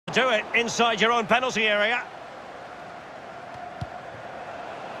Do it inside your own penalty area.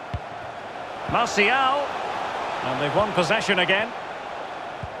 Martial. And they've won possession again.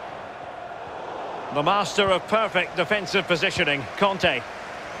 The master of perfect defensive positioning, Conte.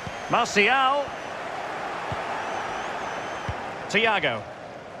 Martial. Thiago.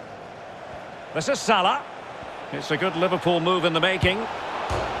 This is Salah. It's a good Liverpool move in the making.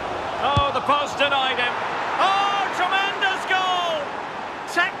 Oh, the post denied him. Oh, tremendous goal!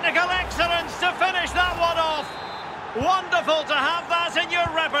 Technical excellence to finish that one off. Wonderful to have that in your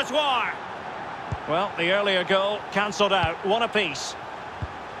repertoire. Well, the earlier goal cancelled out. One apiece.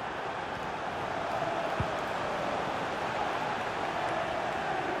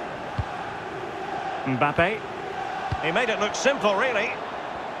 Mbappe. He made it look simple, really.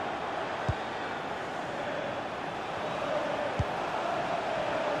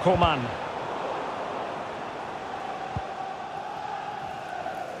 Coman.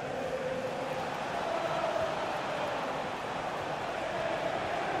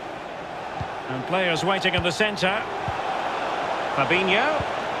 And players waiting in the centre. Fabinho.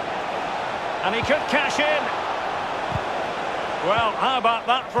 And he could cash in. Well, how about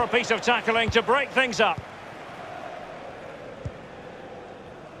that for a piece of tackling to break things up?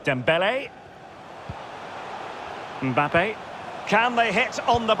 Dembele. Mbappe. Can they hit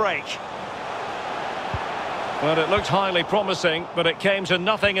on the break? Well, it looked highly promising, but it came to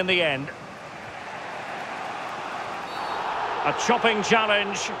nothing in the end. A chopping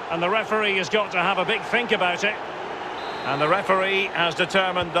challenge, and the referee has got to have a big think about it. And the referee has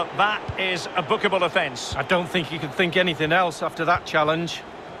determined that that is a bookable offence. I don't think he could think anything else after that challenge.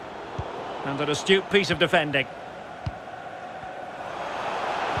 And an astute piece of defending.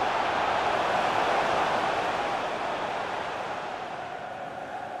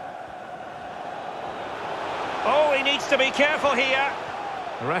 Oh, he needs to be careful here.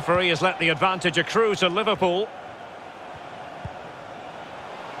 The referee has let the advantage accrue to Liverpool.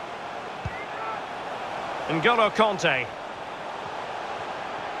 N'Golo Conte.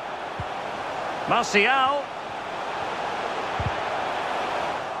 Martial.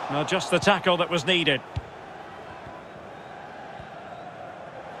 Well, just the tackle that was needed.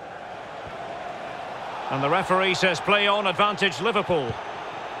 And the referee says play on, advantage Liverpool.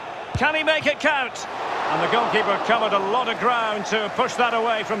 Can he make it count? And the goalkeeper covered a lot of ground to push that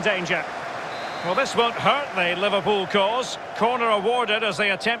away from danger. Well, this won't hurt the Liverpool cause. Corner awarded as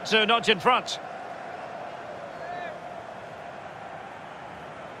they attempt to nudge in front.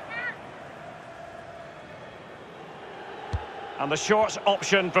 And the short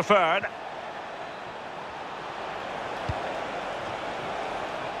option preferred.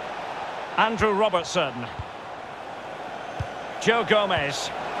 Andrew Robertson. Joe Gomez.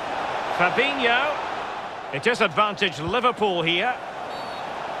 Fabinho. It disadvantaged Liverpool here.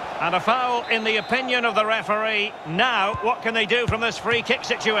 And a foul in the opinion of the referee. Now, what can they do from this free kick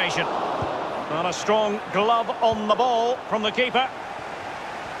situation? Well, a strong glove on the ball from the keeper.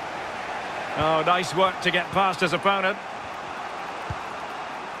 Oh, nice work to get past his opponent.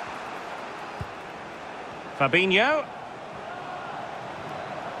 Fabinho.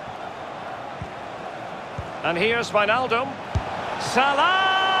 And here's Wijnaldum.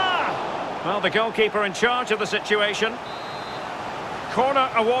 Salah! Well, the goalkeeper in charge of the situation. Corner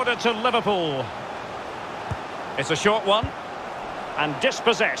awarded to Liverpool. It's a short one. And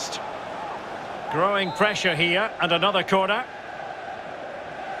dispossessed. Growing pressure here, and another corner.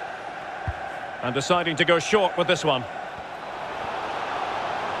 And deciding to go short with this one.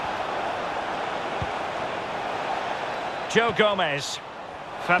 Joe Gomez.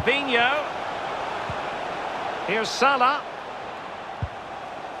 Fabinho. Here's Salah.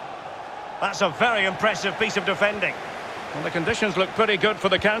 That's a very impressive piece of defending. Well, the conditions look pretty good for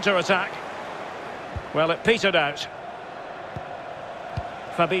the counter-attack. Well, it petered out.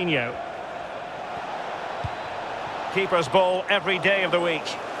 Fabinho. Keeper's ball every day of the week.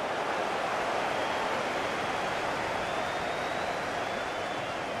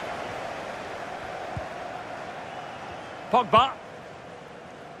 Pogba.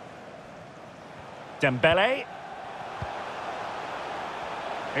 Dembele.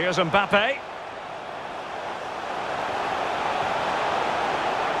 Here's Mbappe.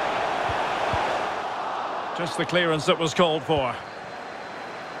 Just the clearance that was called for.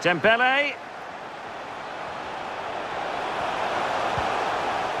 Dembele.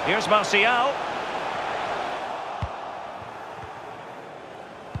 Here's Martial.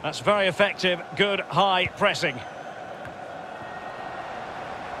 That's very effective, good high pressing.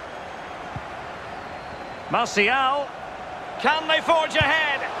 Martial. Can they forge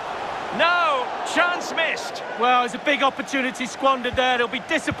ahead? No, chance missed. Well, it's a big opportunity squandered there. They'll be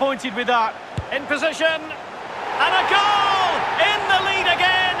disappointed with that. In position. And a goal! In the lead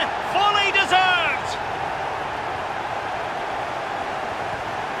again, fully deserved.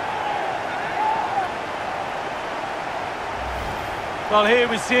 Well, here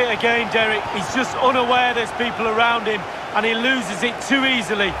we see it again, Derek. He's just unaware there's people around him, and he loses it too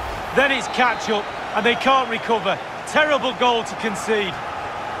easily. Then it's catch-up, and they can't recover. Terrible goal to concede.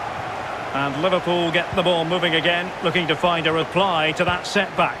 And Liverpool get the ball moving again, looking to find a reply to that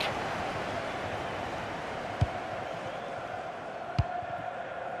setback.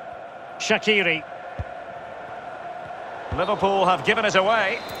 Shaqiri. Liverpool have given it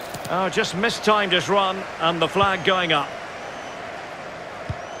away. Oh, just mistimed his run, and the flag going up.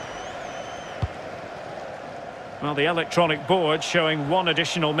 Well, the electronic board showing 1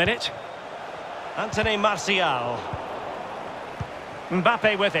 additional minute. Anthony Martial.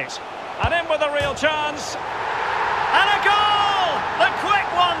 Mbappe with it. And in with a real chance. And a goal! The quick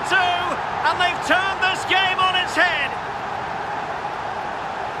 1-2. And they've turned this game on its head.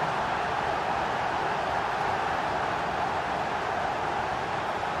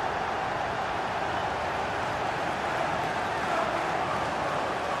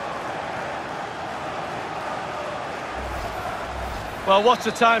 Well, what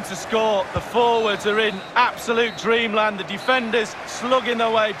a time to score. The forwards are in absolute dreamland. The defenders slugging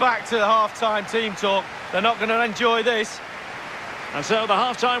their way back to the half-time team talk. They're not going to enjoy this. And so the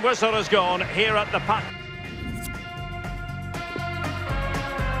half-time whistle has gone here at the Pack.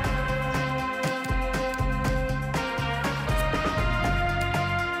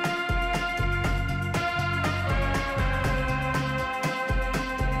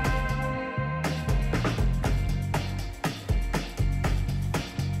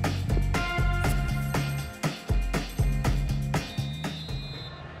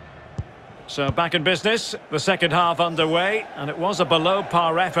 So back in business, the second half underway, and it was a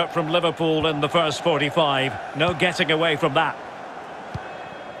below-par effort from Liverpool in the first 45. No getting away from that.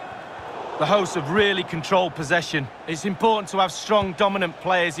 The hosts have really controlled possession. It's important to have strong, dominant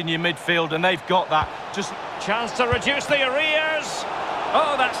players in your midfield, and they've got that. Just chance to reduce the arrears.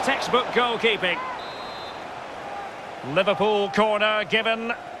 Oh, that's textbook goalkeeping. Liverpool corner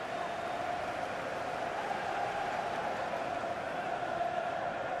given.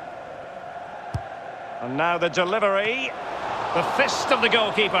 And now the delivery. The fist of the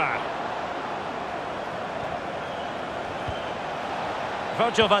goalkeeper.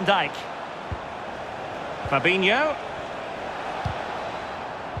 Virgil van Dijk. Fabinho.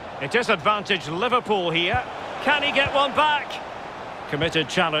 It is advantage Liverpool here. Can he get one back? Committed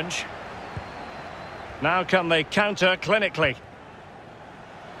challenge. Now can they counter clinically?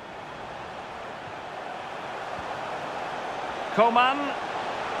 Coman.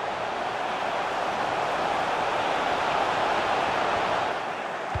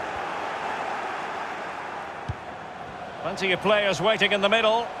 Plenty of players waiting in the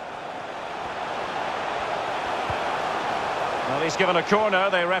middle. Well, he's given a corner,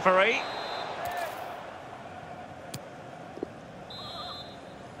 the referee.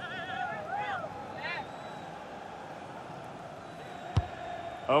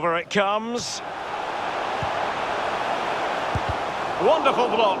 Over it comes. Wonderful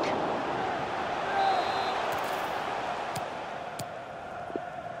block.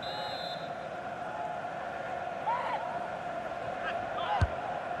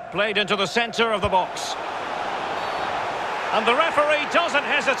 Played into the centre of the box. And the referee doesn't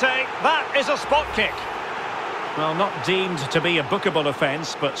hesitate. That is a spot kick. Well, not deemed to be a bookable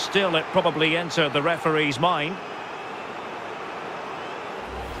offence, but still it probably entered the referee's mind.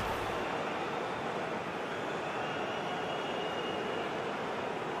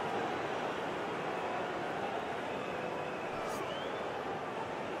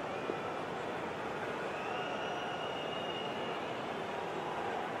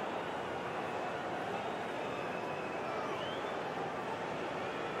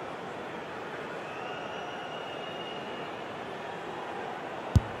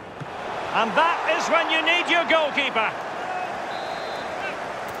 And that is when you need your goalkeeper.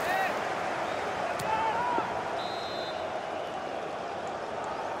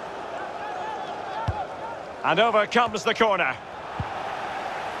 And over comes the corner.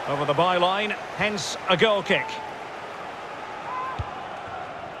 Over the byline, hence a goal kick.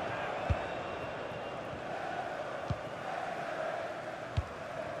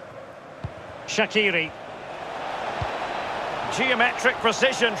 Shaqiri. Geometric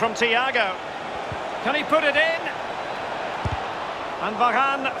precision from Thiago. Can he put it in? And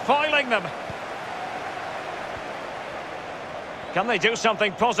Varane foiling them. Can they do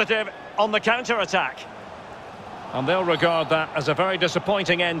something positive on the counter-attack. And they'll regard that as a very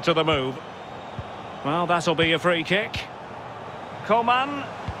disappointing end to the move. Well, that'll be a free kick. Coman.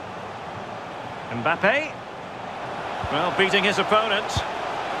 Mbappe. Well, beating his opponent.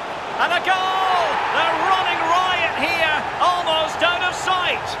 And a goal! They're running riot here, almost out of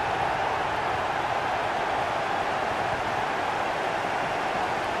sight.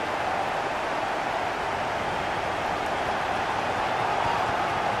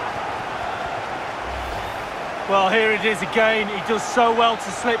 Well, here it is again. He does so well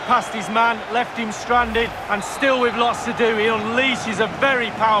to slip past his man, left him stranded, and still with lots to do. He unleashes a very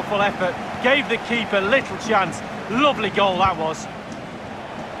powerful effort, gave the keeper little chance. Lovely goal that was.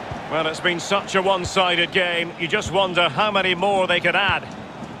 Well, it's been such a one-sided game. You just wonder how many more they could add.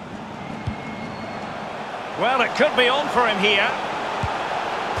 Well, it could be on for him here.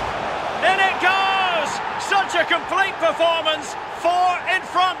 In it goes! Such a complete performance. 4 in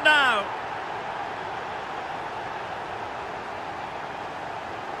front now.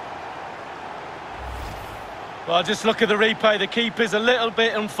 Well, just look at the replay. The keeper's a little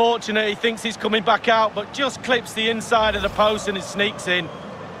bit unfortunate. He thinks he's coming back out, but just clips the inside of the post and it sneaks in.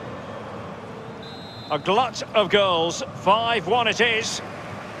 A glut of goals. 5-1 it is.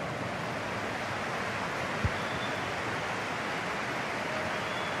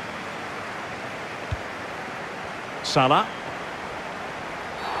 Salah.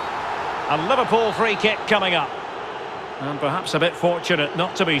 A Liverpool free kick coming up. And perhaps a bit fortunate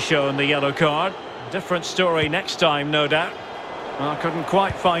not to be shown the yellow card. Different story next time, no doubt. Well, couldn't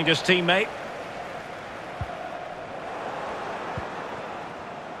quite find his teammate.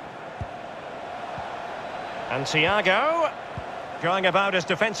 And Thiago going about his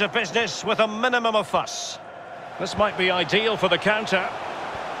defensive business with a minimum of fuss. This might be ideal for the counter.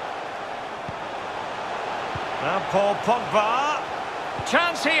 Now Paul Pogba.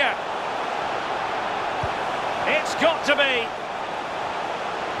 Chance here. It's got to be.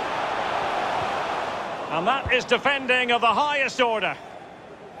 And that is defending of the highest order.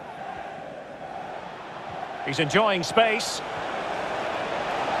 He's enjoying space.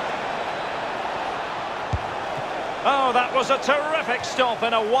 Oh, that was a terrific stop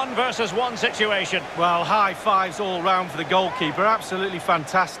in a 1-versus-1 situation. Well, high fives all round for the goalkeeper. Absolutely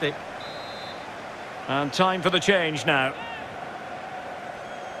fantastic. And time for the change now.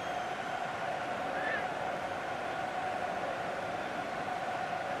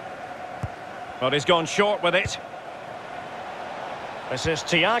 But he's gone short with it. This is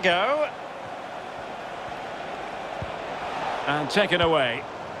Thiago. And taken away.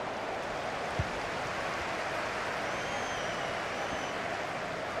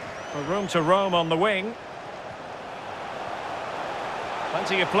 Room to roam on the wing.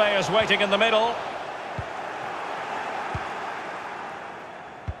 Plenty of players waiting in the middle.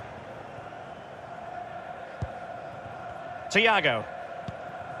 Thiago.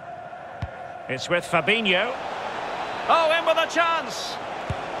 It's with Fabinho. Oh, in with a chance!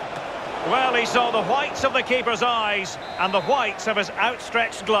 Well, he saw the whites of the keeper's eyes and the whites of his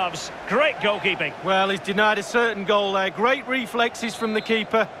outstretched gloves. Great goalkeeping. Well, he's denied a certain goal there. Great reflexes from the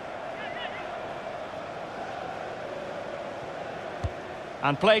keeper.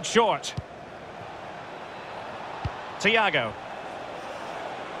 And played short. Thiago.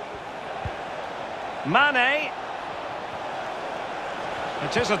 Mane.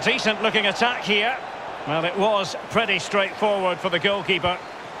 It is a decent-looking attack here. Well, it was pretty straightforward for the goalkeeper.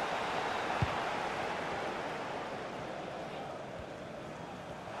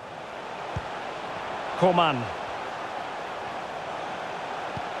 Coman.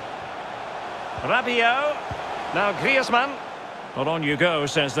 Rabiot. Now Griezmann. Well, on you go,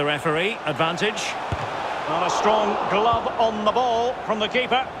 says the referee. Advantage. And a strong glove on the ball from the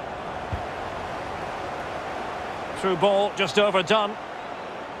keeper. Through ball just overdone.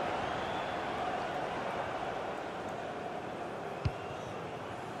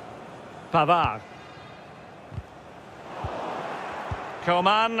 Pavard.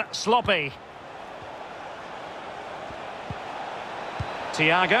 Coman, sloppy.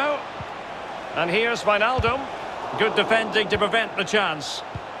 Thiago. And here's Wijnaldum. Good defending to prevent the chance.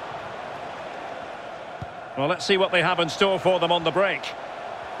 Well, let's see what they have in store for them on the break.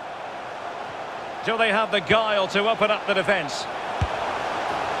 Do they have the guile to open up the defence?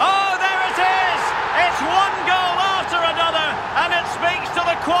 Oh, there it is! It's one goal after another, and it speaks to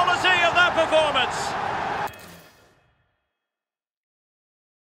the quality of their performance.